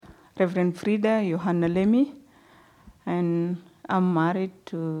Reverend Frida, Johanna Lemmy, and I'm married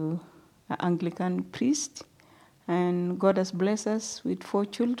to an Anglican priest, and God has blessed us with 4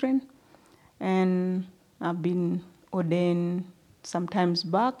 children, and I've been ordained sometimes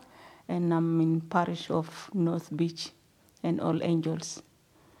back, and I'm in parish of North Beach and All Angels.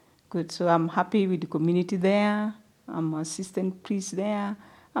 Good, so I'm happy with the community there. I'm assistant priest there.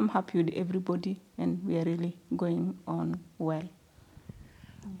 I'm happy with everybody, and we are really going on well.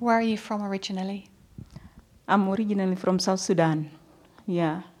 Where are you from originally? I'm originally from South Sudan.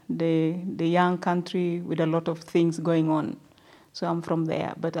 Yeah, the young country with a lot of things going on. So I'm from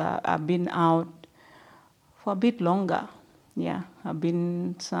there, but I've been out for a bit longer. Yeah, I've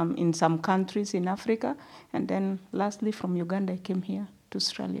been in some countries in Africa, and then lastly from Uganda I came here to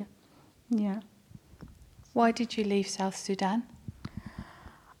Australia. Yeah. Why did you leave South Sudan?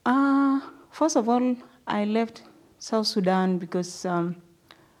 First of all, I left South Sudan because,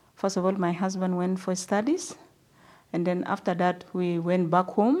 first of all, my husband went for studies, and then after that we went back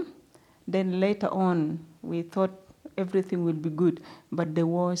home. Then later on, we thought everything would be good, but the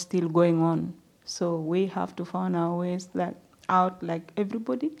war is still going on. So we have to find our ways out like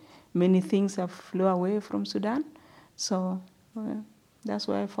everybody. Many things have flew away from Sudan. So that's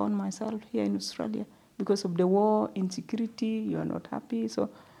why I found myself here in Australia. Because of the war, insecurity, you are not happy. So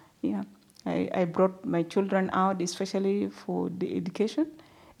yeah, I brought my children out, especially for the education.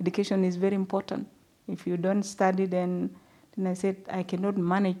 Education is very important. If you don't study, then I said, I cannot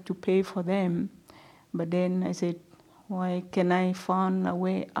manage to pay for them. But then I said, why can I find a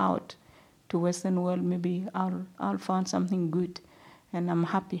way out to Western world? Maybe I'll find something good. And I'm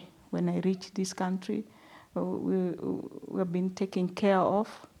happy when I reach this country. We've been taken care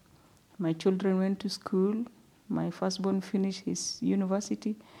of. My children went to school. My firstborn finished his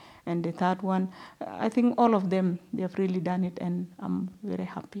university. And the third one, I think all of them, they have really done it, and I'm very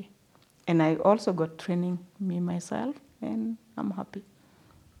happy. And I also got training, me, myself, and I'm happy.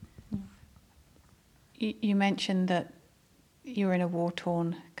 Yeah. You mentioned that you're in a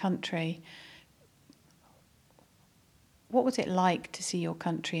war-torn country. What was it like to see your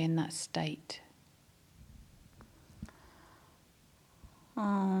country in that state?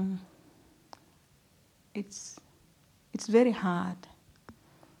 It's very hard.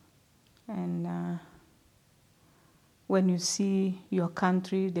 And when you see your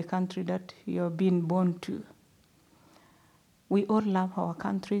country, the country that you're being born to, we all love our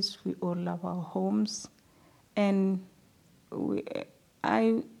countries, we all love our homes, and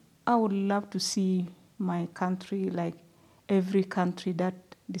I would love to see my country like every country that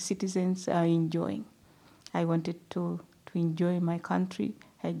the citizens are enjoying. I wanted to enjoy my country.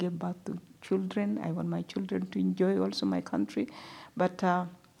 I gave birth to children. I want my children to enjoy also my country, but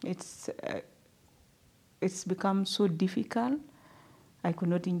it's become so difficult. I could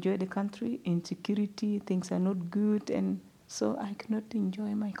not enjoy the country. Insecurity, things are not good, and so I cannot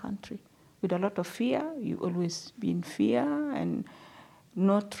enjoy my country. With a lot of fear, you always be in fear and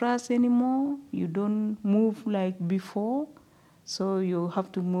no trust anymore. You don't move like before, so you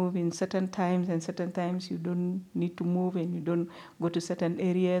have to move in certain times, and certain times you don't need to move, and you don't go to certain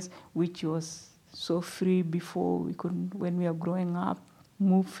areas, which was so free before. We couldn't, when we were growing up,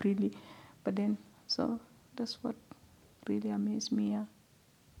 move freely. But then, so that's what really amazed me. Yeah.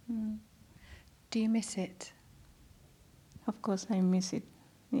 Do you miss it? Of course, I miss it.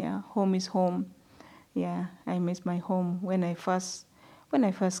 Yeah, home is home. Yeah, I miss my home. When I first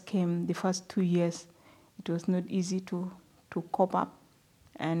came, the first 2 years, it was not easy to cope up.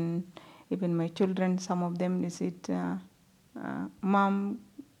 And even my children, some of them, they said, Mom,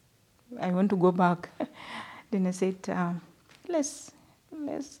 I want to go back. Then I said, let's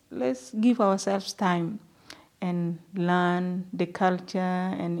give ourselves time and learn the culture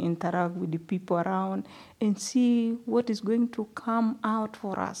and interact with the people around and see what is going to come out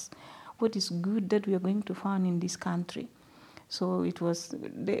for us, what is good that we are going to find in this country. So it was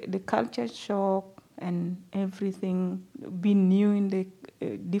the culture shock and everything, being new in the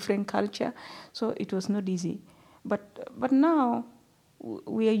different culture. So it was not easy. But now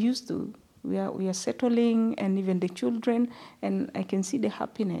we are used to, we are settling, and even the children, and I can see the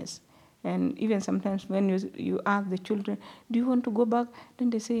happiness. And even sometimes when you ask the children, do you want to go back? Then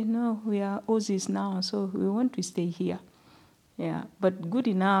they say, no, we are Aussies now, so we want to stay here. Yeah, but good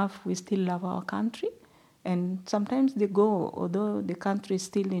enough, we still love our country. And sometimes they go, although the country is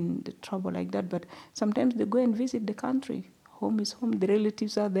still in the trouble like that, but sometimes they go and visit the country. Home is home, the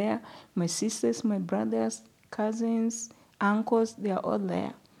relatives are there. My sisters, my brothers, cousins, uncles, they are all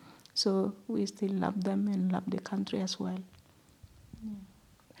there. So we still love them and love the country as well. Yeah.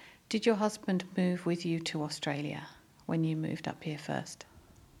 Did your husband move with you to Australia when you moved up here first?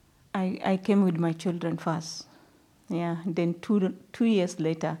 I came with my children first. Yeah. Then 2 years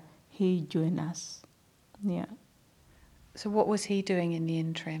later, he joined us. Yeah. So what was he doing in the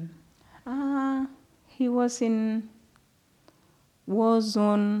interim? He was in war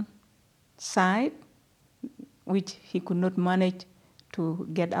zone side, which he could not manage to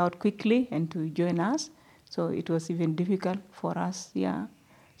get out quickly and to join us. So it was even difficult for us. Yeah.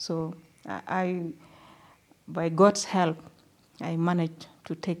 So I by God's help, I managed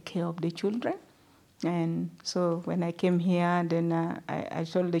to take care of the children. And so when I came here, then I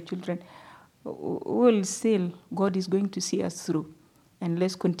told the children, well, still, God is going to see us through. And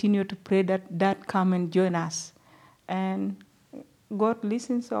let's continue to pray that Dad come and join us. And God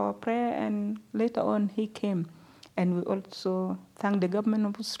listens to our prayer, and later on he came. And we also thank the government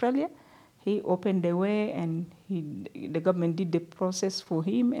of Australia. He opened the way, and the government did the process for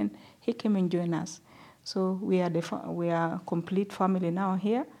him, and he came and joined us. So we are complete family now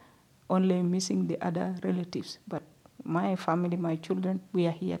here, only missing the other relatives. But my family, my children, we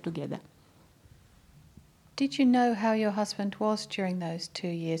are here together. Did you know how your husband was during those 2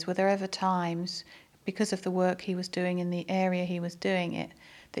 years? Were there ever times, because of the work he was doing in the area he was doing it,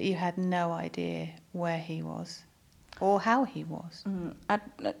 that you had no idea where he was or how he was?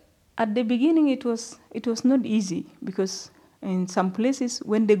 At the beginning, it was not easy, because in some places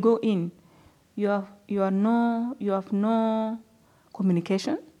when they go in, you have no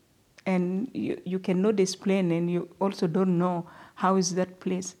communication, and you cannot explain, and you also don't know how is that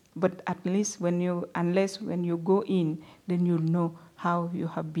place. But at least when you go in, then you'll know how you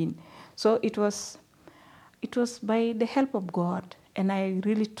have been. So it was by the help of God, and I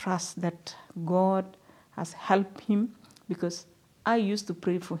really trust that God has helped him, because I used to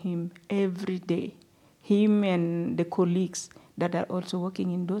pray for him every day, him and the colleagues that are also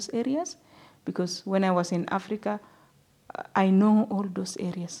working in those areas, because when I was in Africa, I know all those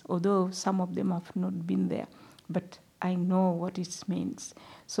areas, although some of them have not been there, but I know what it means.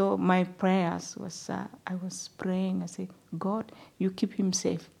 So my prayers was, I was praying, I said, God, you keep him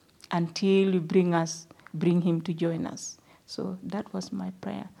safe until you bring him to join us. So that was my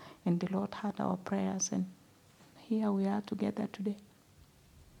prayer, and the Lord heard our prayers, and here we are together today.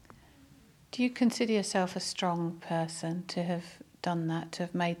 Do you consider yourself a strong person to have done that, to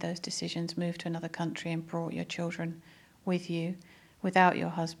have made those decisions, moved to another country and brought your children with you without your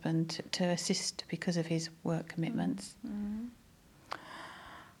husband to assist because of his work commitments? Mm-hmm.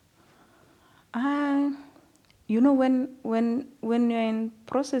 When you're in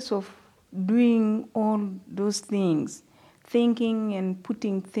process of doing all those things, thinking and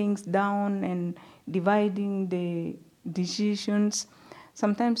putting things down and dividing the decisions,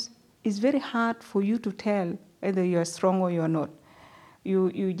 sometimes it's very hard for you to tell whether you are strong or you are not.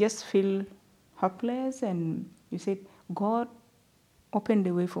 You just feel helpless, and you say, God, open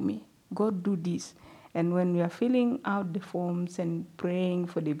the way for me. God, do this. And when we are filling out the forms and praying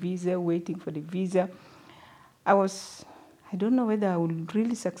for the visa, waiting for the visa, I don't know whether I will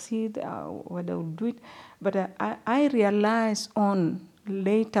really succeed, whether I will do it, but I realized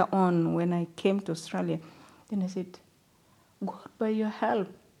later on when I came to Australia, then I said, God, by your help,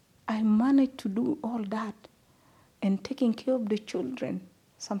 I managed to do all that and taking care of the children,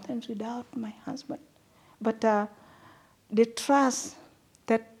 sometimes without my husband. But the trust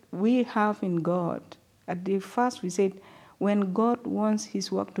that we have in God, at the first we said, when God wants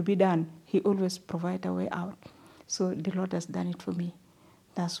his work to be done, he always provides a way out. So the Lord has done it for me.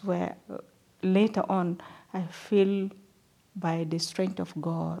 That's where later on I feel by the strength of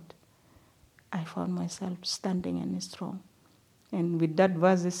God, I found myself standing and strong. And with that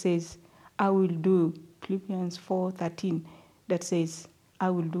verse that says, I will do, Philippians 4:13, that says, I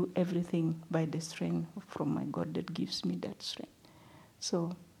will do everything by the strength from my God that gives me that strength.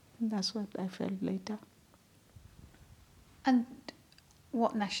 So that's what I felt later. And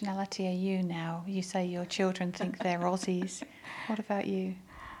what nationality are you now? You say your children think they're Aussies. What about you?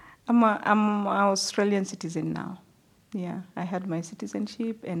 I'm an Australian citizen now. Yeah, I had my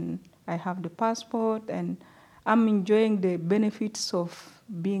citizenship and I have the passport, and I'm enjoying the benefits of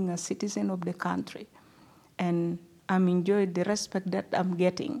being a citizen of the country. And I'm enjoying the respect that I'm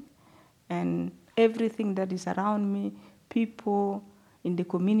getting. And everything that is around me, people in the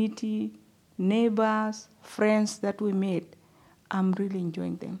community, neighbors, friends that we made, I'm really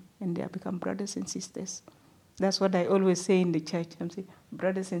enjoying them. And they have become brothers and sisters. That's what I always say in the church. I'm saying,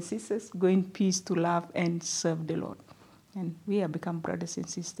 brothers and sisters, go in peace to love and serve the Lord. And we have become brothers and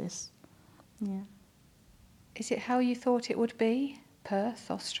sisters. Yeah. Is it how you thought it would be?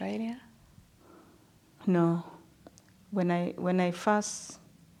 Perth, Australia? No. When I first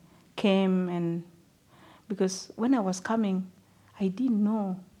came, and because when I was coming, I didn't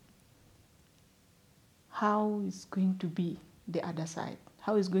know how it's going to be the other side,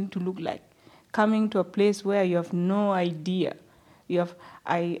 how it's going to look like. Coming to a place where you have no idea.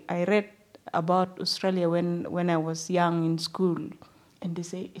 I read about Australia when I was young in school, and they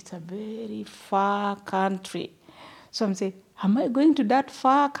say it's a very far country. So I'm saying, am I going to that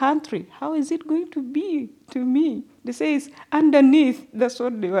far country? How is it going to be to me? They say it's underneath. That's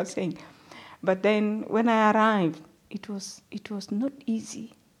what they were saying. But then when I arrived, it was not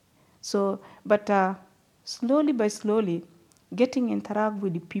easy. So, but slowly by slowly, getting interact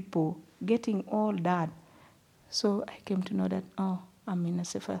with the people, getting all that. So I came to know that, I'm in a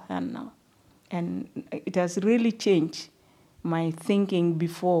safer hand now. And it has really changed my thinking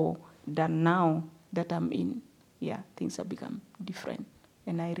before than now that I'm in. Yeah, things have become different,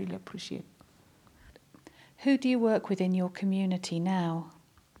 and I really appreciate. Who do you work with in your community now?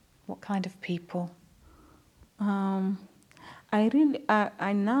 What kind of people? I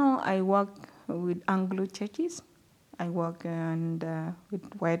work with Anglo churches. I work with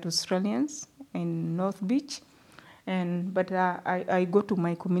white Australians in North Beach, but I go to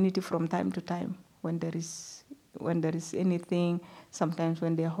my community from time to time when there is anything. Sometimes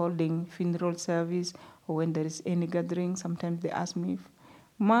when they're holding funeral service or when there is any gathering, sometimes they ask me,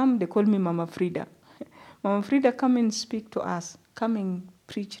 Mom, they call me Mama Frida. Mama Frida, come and speak to us, come and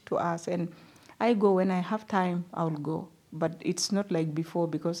preach to us. And I go when I have time, I'll go. But it's not like before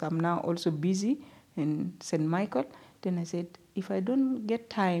because I'm now also busy in St. Michael. Then I said, if I don't get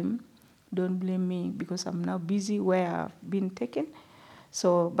time, don't blame me because I'm now busy where I've been taken.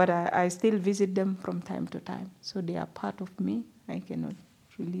 So, but I still visit them from time to time. So they are part of me. I cannot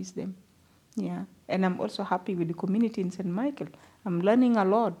release them. Yeah. And I'm also happy with the community in St. Michael. I'm learning a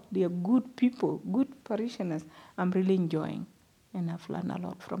lot. They are good people, good parishioners. I'm really enjoying. And I've learned a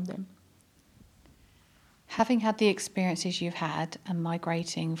lot from them. Having had the experiences you've had and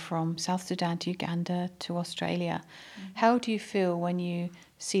migrating from South Sudan to Uganda to Australia, how do you feel when you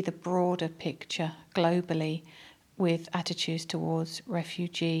see the broader picture globally with attitudes towards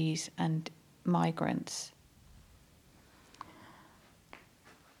refugees and migrants?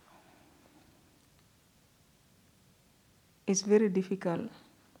 It's very difficult.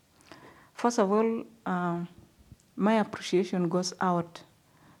 First of all, my appreciation goes out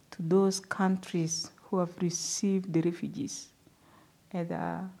to those countries who have received the refugees,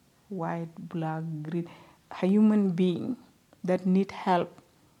 either white, black, green, a human being that need help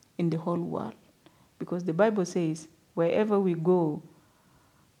in the whole world. Because the Bible says, wherever we go,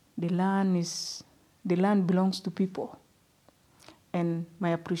 the land belongs to people. And my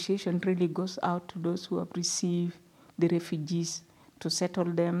appreciation really goes out to those who have received the refugees, to settle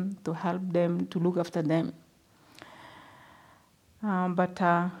them, to help them, to look after them. But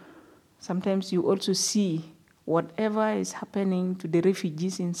sometimes you also see whatever is happening to the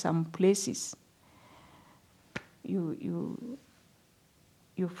refugees in some places. You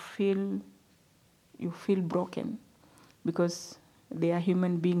feel broken because they are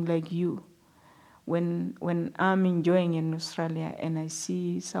human beings like you. When I'm enjoying in Australia and I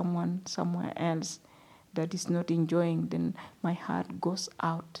see someone somewhere else that is not enjoying, then my heart goes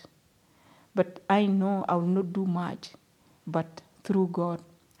out. But I know I will not do much, but through God,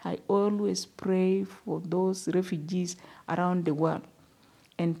 I always pray for those refugees around the world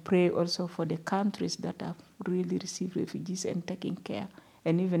and pray also for the countries that have really received refugees and taken care.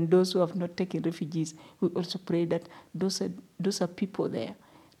 And even those who have not taken refugees, we also pray that those are people there.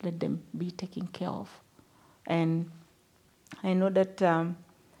 Let them be taken care of. And I know that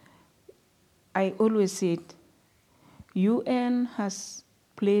I always said, UN has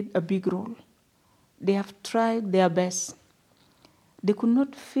played a big role. They have tried their best. They could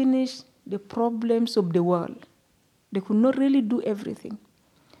not finish the problems of the world. They could not really do everything.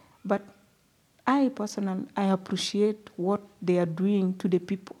 But I personally, I appreciate what they are doing to the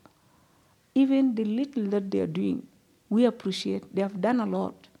people. Even the little that they are doing, we appreciate. They have done a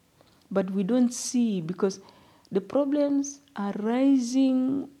lot. But we don't see because the problems are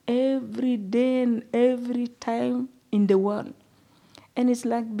rising every day and every time in the world. And it's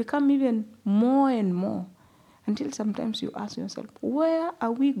like become even more and more until sometimes you ask yourself, where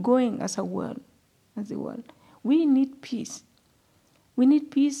are we going as a world? As a world, we need peace. We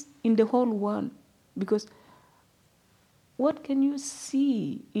need peace in the whole world because what can you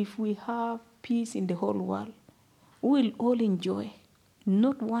see if we have peace in the whole world? We'll all enjoy.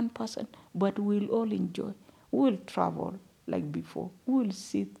 Not one person, but we'll all enjoy. We'll travel like before. We'll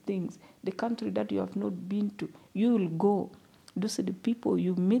see things. The country that you have not been to, you'll go. Those are the people,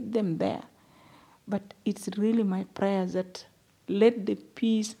 you meet them there. But it's really my prayer that let the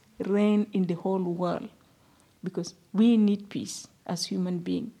peace reign in the whole world because we need peace as human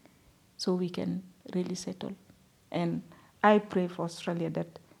beings so we can really settle. And I pray for Australia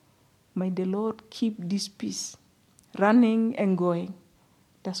that may the Lord keep this peace running and going.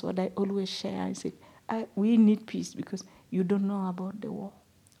 That's what I always share. I said, we need peace because you don't know about the war.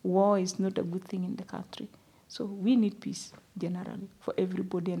 War is not a good thing in the country. So we need peace generally for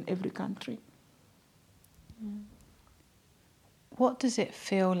everybody and every country. What does it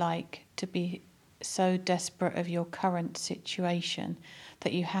feel like to be so desperate of your current situation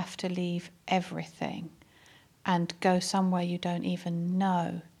that you have to leave everything and go somewhere you don't even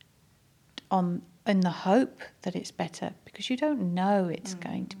know in the hope that it's better, because you don't know it's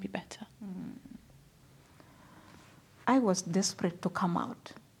going to be better? I was desperate to come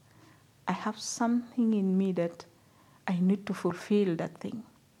out. I have something in me that I need to fulfill that thing.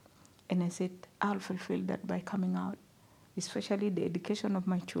 And I said, I'll fulfill that by coming out, especially the education of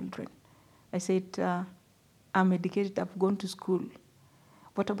my children. I said, I'm educated, I've gone to school.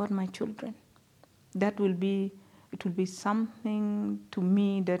 What about my children? It will be something to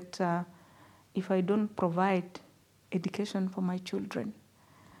me that if I don't provide education for my children,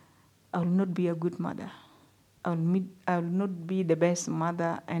 I will not be a good mother. I will not be the best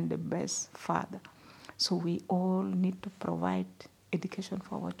mother and the best father. So we all need to provide education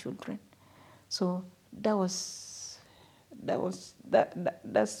for our children. So that's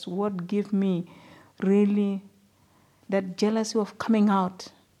what gave me really that jealousy of coming out.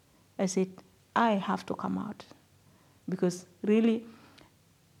 I said, I have to come out because really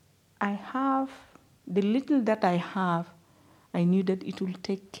I have the little that I have. I knew that it will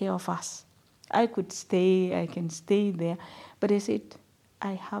take care of us. I can stay there, but I said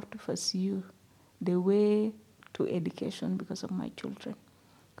I have to pursue the way to education because of my children.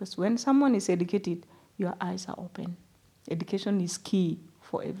 Because when someone is educated, your eyes are open. Education is key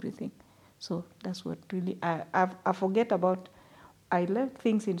for everything. So that's what really I forget about. I left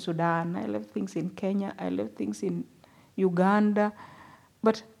things in Sudan, I left things in Kenya, I left things in Uganda,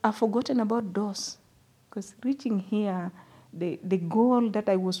 but I've forgotten about those. Because reaching here, the goal that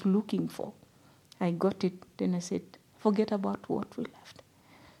I was looking for, I got it. Then I said, forget about what we left.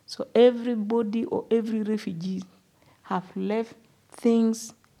 So everybody or every refugee have left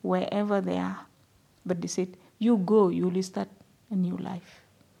things wherever they are. But they said, you go, you will start a new life.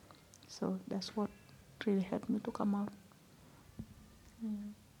 So that's what really helped me to come out.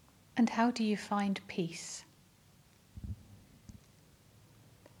 And how do you find peace?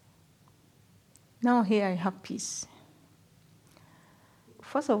 Now here I have peace.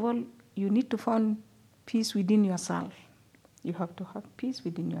 First of all, you need to find peace within yourself. You have to have peace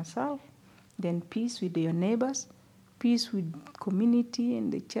within yourself, then peace with your neighbors, peace with community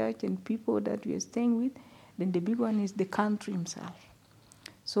and the church and people that we are staying with. Then the big one is the country himself.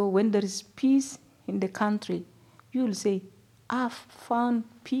 So when there is peace in the country, you will say, I've found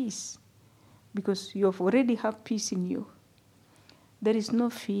peace, because you have already have peace in you. There is no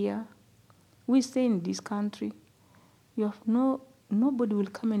fear. We stay in this country. You have nobody will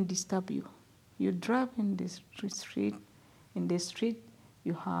come and disturb you. You drive in the street. In the street,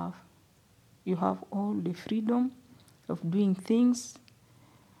 you have all the freedom of doing things,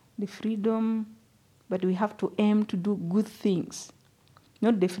 the freedom, but we have to aim to do good things.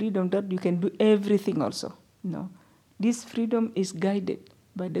 Not the freedom that you can do everything also. No. This freedom is guided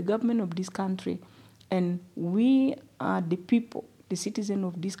by the government of this country, and we are the people, the citizens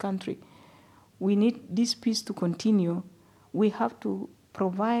of this country. We need this peace to continue. We have to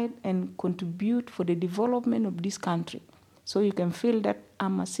provide and contribute for the development of this country. So you can feel that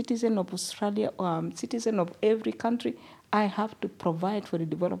I'm a citizen of Australia or I'm a citizen of every country. I have to provide for the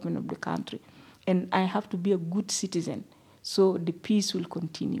development of the country. And I have to be a good citizen. So the peace will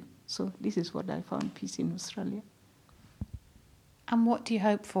continue. So this is what I found peace in Australia. And what do you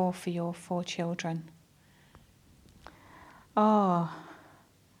hope for your 4 children? I'm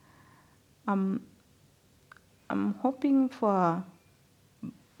hoping for a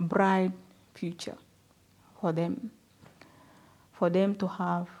bright future for them to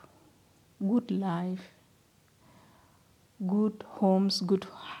have good life, good homes, good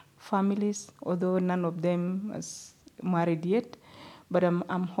families, although none of them is married yet, but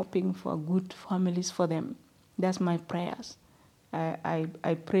I'm hoping for good families for them. That's my prayers.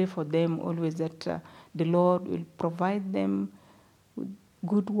 I pray for them always that the Lord will provide them with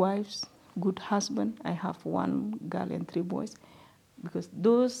good wives, good husband. I have 1 girl and 3 boys, because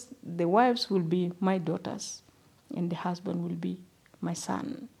the wives will be my daughters, and the husband will be my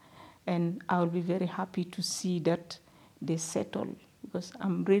son. And I will be very happy to see that they settle, because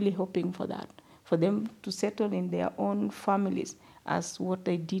I'm really hoping for that, for them to settle in their own families as what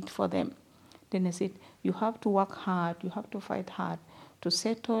I did for them. Then I said, you have to work hard, you have to fight hard to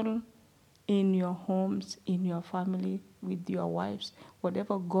settle in your homes, in your family, with your wives.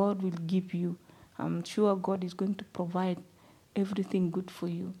 Whatever God will give you, I'm sure God is going to provide everything good for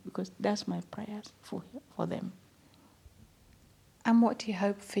you, because that's my prayers for them. And what do you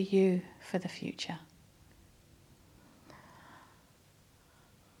hope for you for the future?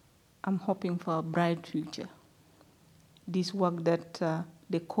 I'm hoping for a bright future. This work that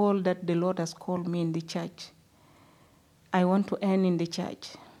the call that the Lord has called me in the church, I want to end in the church.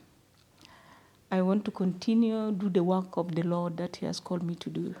 I want to continue do the work of the Lord that He has called me to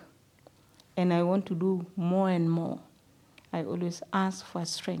do. And I want to do more and more. I always ask for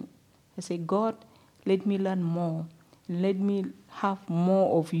strength. I say, God, let me learn more. Let me have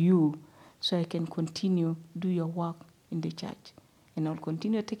more of you so I can continue do your work in the church. And I'll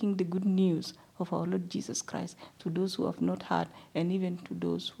continue taking the good news of our Lord Jesus Christ to those who have not heard and even to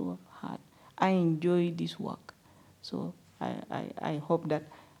those who have heard. I enjoy this work. So I hope that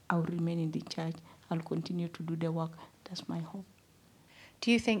I'll remain in the church. I'll continue to do the work. That's my hope.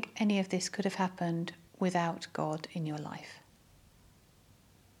 Do you think any of this could have happened without God in your life?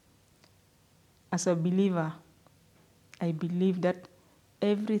 As a believer, I believe that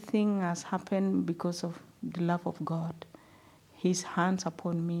everything has happened because of the love of God. His hands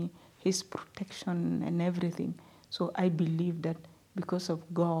upon me, His protection and everything. So I believe that because of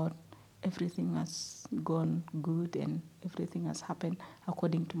God, everything has gone good and everything has happened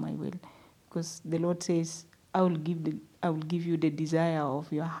according to my will. Because the Lord says, I will give you the desire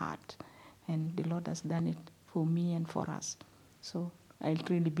of your heart. And the Lord has done it for me and for us. So I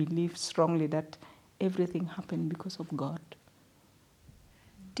really believe strongly that everything happened because of God.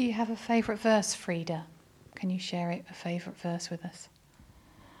 Do you have a favourite verse, Frida? Can you share a favourite verse with us?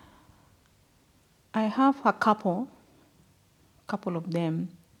 I have a couple of them,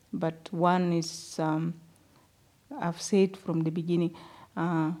 but one is, I've said from the beginning,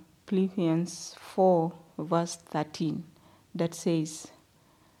 Philippians 4, verse 13, that says,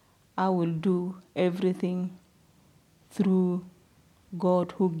 I will do everything through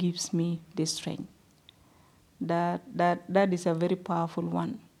God who gives me the strength. That is a very powerful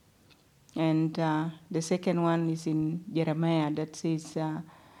one. And the second one is in Jeremiah that says,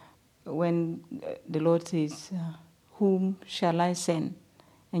 when the Lord says, whom shall I send?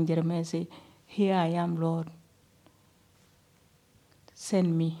 And Jeremiah says, here I am, Lord.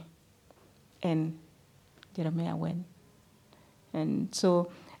 Send me. And Jeremiah went. And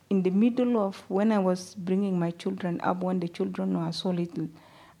so in the middle of when I was bringing my children up, when the children were so little,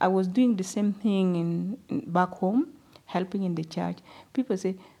 I was doing the same thing in back home, helping in the church. People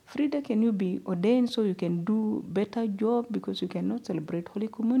say, Frida, can you be ordained so you can do better job because you cannot celebrate Holy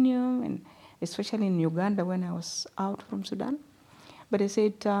Communion, and especially in Uganda when I was out from Sudan. But I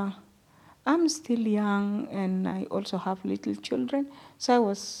said, I'm still young and I also have little children. So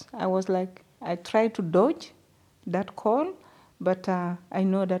I was like, I tried to dodge that call, but I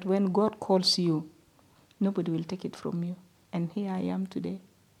know that when God calls you, nobody will take it from you. And here I am today.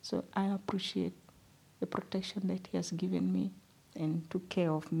 So I appreciate the protection that He has given me and took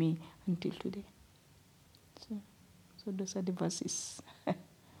care of me until today. So those are the verses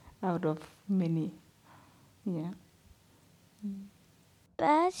out of many. Yeah.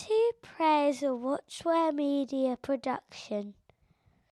 Bertie Praise a Watchware Media production.